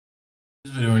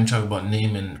This video we're going to talk about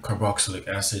naming carboxylic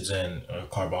acids and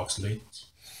carboxylates.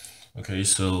 Okay,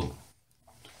 so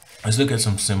let's look at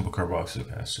some simple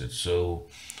carboxylic acids. So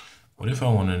what if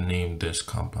I want to name this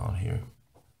compound here?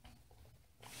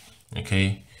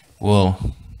 Okay,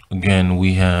 well, again,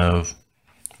 we have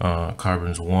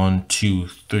carbons 1, 2,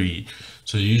 3.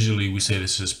 So usually we say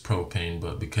this is propane,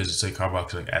 but because it's a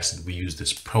carboxylic acid, we use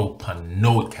this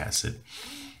propanoic acid.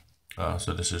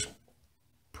 So this is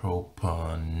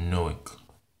propanoic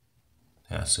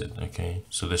acid. Okay,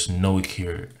 so this noic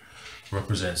here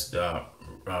represents the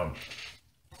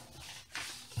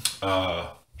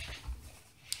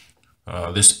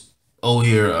this O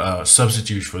here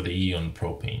substitutes for the E on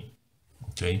propane.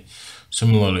 Okay,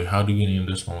 similarly, how do we name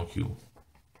this molecule?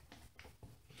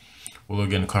 Well,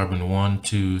 again, carbon 1,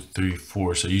 2, 3,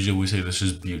 4. So usually we say this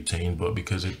is butane, but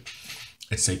because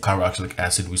it's a carboxylic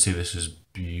acid, we say this is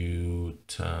butanoic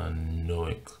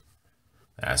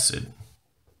acid.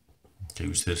 Okay,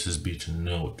 we say this is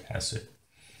butanoic acid.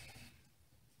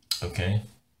 Okay.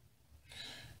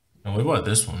 And what about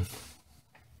this one?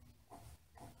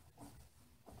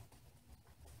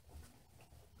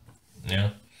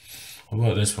 Yeah. What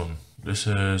about this one? This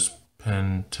is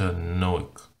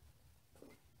pentanoic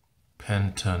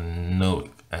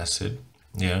acid.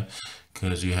 Yeah,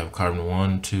 because you have carbon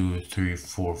 1, 2, 3,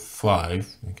 4,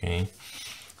 5. Okay.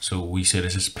 So we say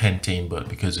this is pentane, but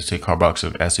because it's a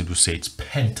carboxylic acid, we say it's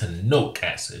pentanoic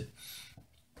acid.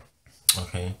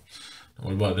 Okay.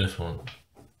 What about this one?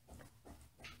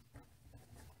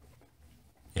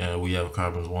 Yeah, we have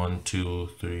carbons 1, 2,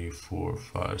 3, 4,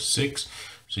 5, 6.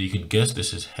 So you could guess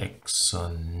this is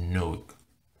hexanoic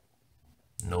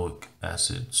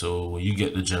acid. So you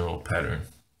get the general pattern.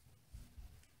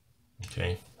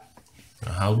 Okay.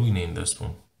 Now how do we name this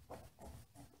one?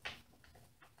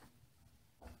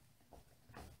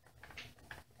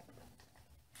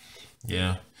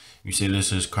 Yeah, you say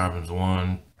this is carbons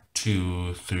 1,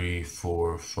 2, 3,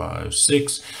 4, 5,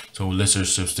 6. So we'll list our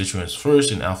substituents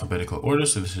first in alphabetical order.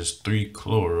 So this is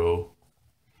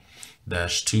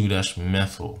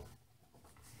 3-chloro-2-methyl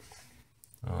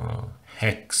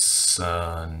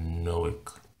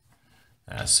hexanoic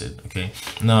acid. Okay,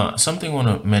 now something I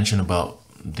want to mention about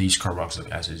these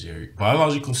carboxylic acids here.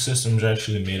 Biological systems are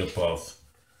actually made up of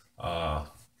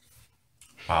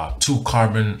two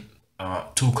carbon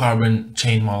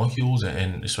chain molecules,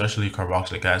 and especially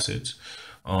carboxylic acids.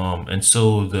 And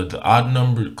so the odd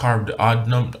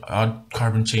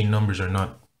carbon chain numbers are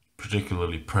not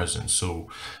particularly present. So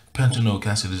pentanoic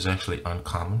acid is actually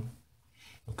uncommon.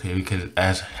 Okay, because it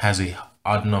has a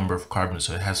odd number of carbons,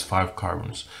 so it has 5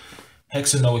 carbons.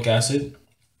 Hexanoic acid,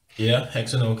 yeah,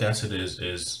 hexanoic acid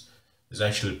is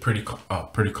actually pretty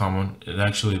common. It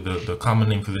actually the common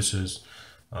name for this is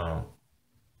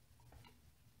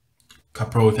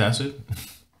caproic acid.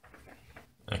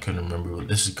 I couldn't remember, but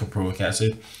this is caproic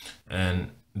acid,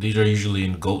 and these are usually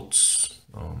in goats,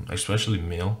 especially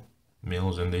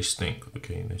males, and they stink.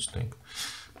 Okay, they stink.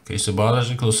 Okay, so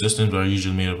biological systems are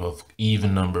usually made up of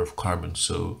even number of carbons.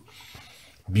 So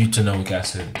butanoic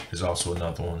acid is also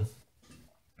another one.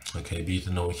 Okay,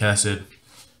 butanoic acid,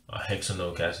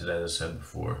 hexanoic acid, as I said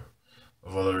before.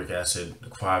 Valeric acid, the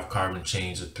 5 carbon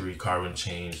chains, the 3 carbon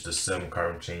chains, the 7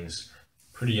 carbon chains,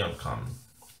 pretty uncommon.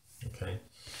 Okay,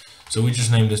 so we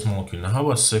just named this molecule. Now, how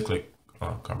about cyclic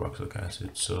carboxylic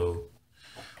acid? So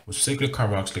with cyclic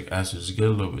carboxylic acids, get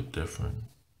a little bit different.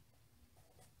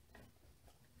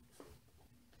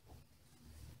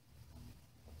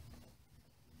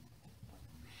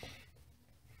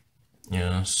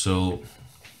 Yeah, so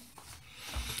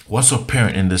what's our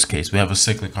parent in this case? We have a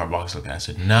cyclic carboxylic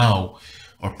acid. Now,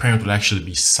 our parent would actually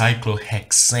be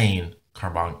cyclohexane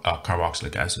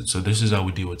carboxylic acid. So this is how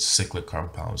we deal with cyclic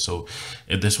compounds. So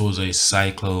if this was a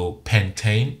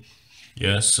cyclopentane,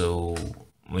 yeah. So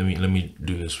let me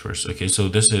do this first. Okay, so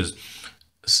this is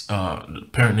the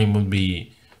parent name would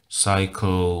be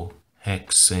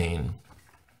cyclohexane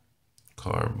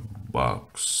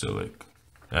carboxylic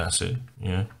acid.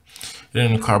 Yeah.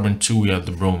 Then in carbon 2, we have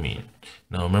the bromine.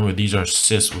 Now remember, these are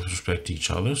cis with respect to each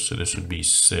other, so this would be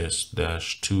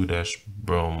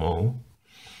cis-2-bromo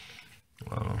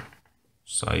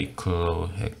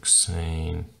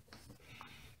cyclohexane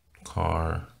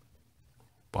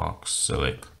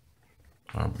carboxylic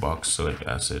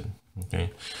acid.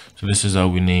 Okay, so this is how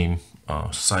we name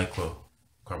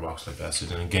cyclocarboxylic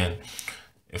acid. And again,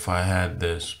 if I had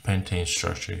this pentane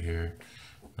structure here,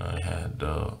 I had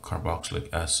carboxylic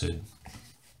acid.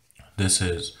 This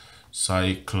is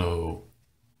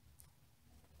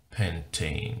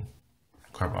cyclopentane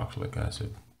carboxylic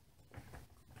acid.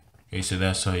 Okay, so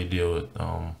that's how you deal with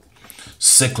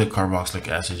cyclic carboxylic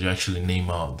acid, you actually name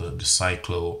out the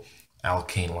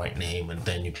cycloalkane-like name, and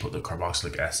then you put the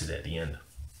carboxylic acid at the end.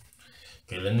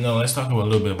 Okay, now let's talk about a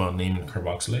little bit about naming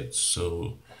carboxylates.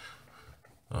 So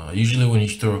usually when you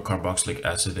throw a carboxylic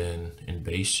acid in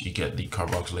base, you get the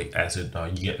carboxylic acid,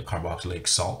 you get the carboxylic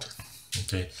salt.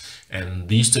 Okay, and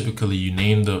these typically you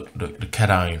name the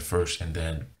cation first and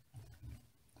then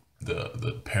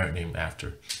the parent name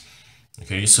after.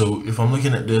 Okay, so if I'm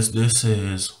looking at this, this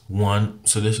is one,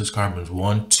 so this is carbons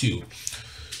 1, 2.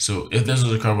 So if this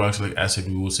is a carboxylic acid,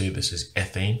 we will say this is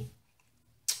ethane.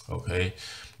 Okay,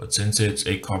 but since it's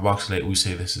a carboxylate, we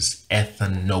say this is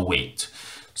ethanoate.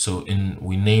 So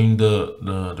we name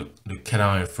the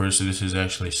cation first, so this is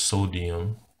actually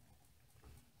sodium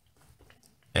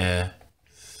ethanoate.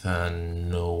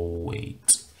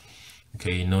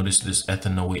 Okay, notice this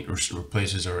ethanoate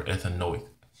replaces our ethanoic,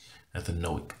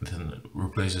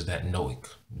 replaces that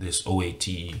noic, this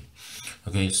OATE.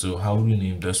 Okay, so how would we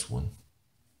name this one?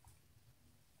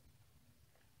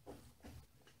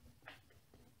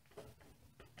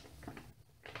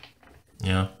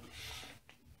 Yeah,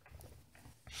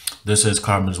 this is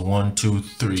carbons 1, 2,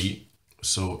 3.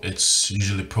 So it's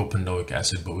usually propanoic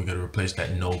acid, but we're going to replace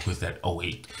that noic with that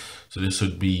O8. So this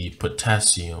would be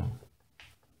potassium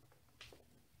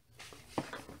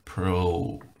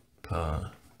propanoate.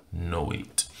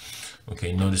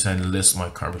 Okay, notice I list my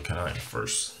carbocation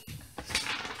first.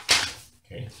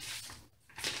 Okay.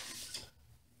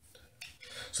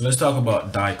 So let's talk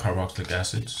about dicarboxylic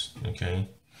acids. Okay.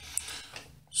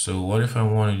 So what if I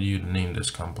wanted you to name this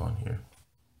compound here?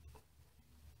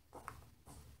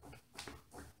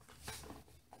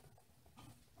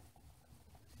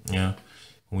 Yeah,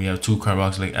 we have 2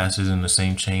 carboxylic acids in the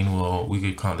same chain. Well, we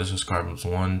could count this as carbons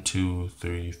 1, 2,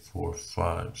 3, 4,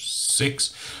 5,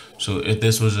 6. So if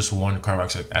this was just one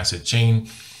carboxylic acid chain,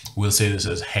 we'll say this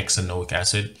is hexanoic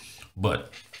acid.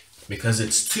 But because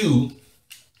it's 2,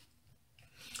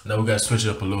 now we gotta switch it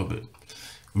up a little bit.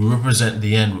 We represent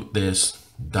the end with this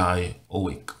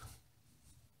dioic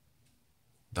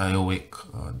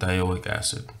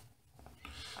acid.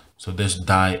 So this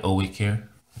dioic here,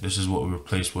 this is what we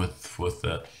replace with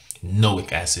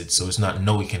noic acid. So it's not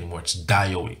noic anymore, it's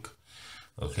dioic.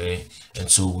 Okay, and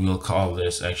so we'll call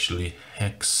this actually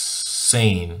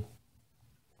hexane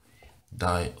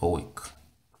dioic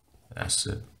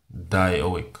acid.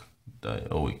 Dioic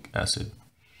acid.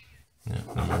 Yeah,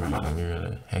 let me read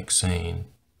it. Hexane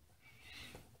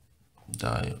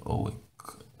dioic.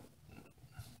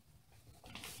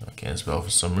 I can't spell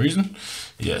for some reason.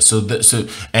 Yeah,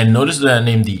 and notice that I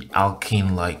named the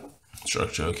alkane-like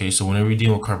structure. Okay, so whenever you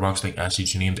deal with carboxylic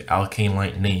acids, you name the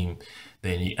alkane-like name,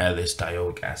 then you add this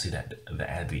dioic acid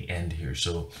at the end here.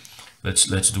 So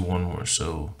let's do one more.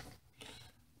 So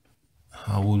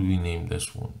how would we name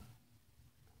this one?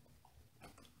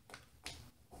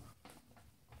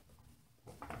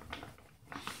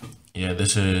 Yeah,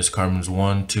 this is carbons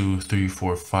 1, 2, 3,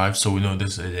 4, 5. So we know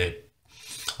this is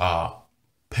a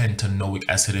pentanoic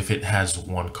acid if it has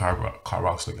one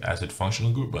carboxylic acid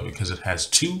functional group, but because it has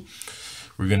 2,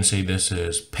 we're going to say this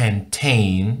is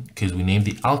pentane, because we named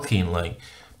the alkane like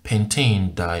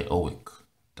pentane dioic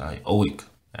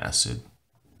acid.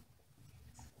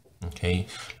 Okay,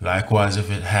 likewise,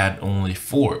 if it had only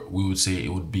 4, we would say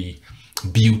it would be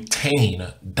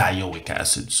butane dioic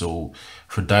acid. So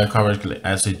for dicarboxylic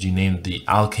acid, you name the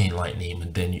alkane like name,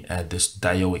 and then you add this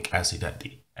dioic acid at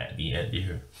the end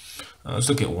here. Let's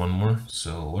look at one more.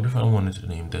 So what if I wanted to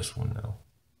name this one now?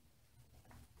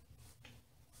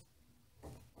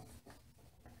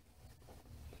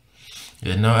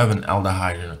 Yeah, now I have an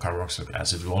aldehyde and a carboxylic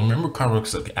acid. Well, remember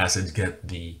carboxylic acids get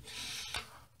the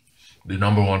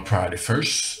number 1 priority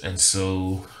first, and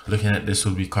so looking at this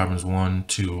would be carbons 1,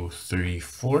 2, 3,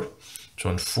 4. So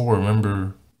on 4,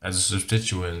 remember as a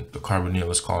substituent, the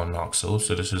carbonyl is called an oxo.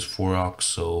 So this is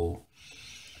 4-oxo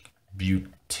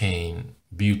butanoic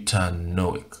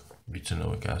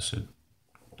acid.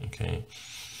 Okay,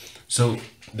 so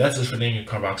that's just for naming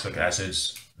carboxylic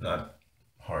acids, not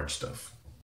hard stuff.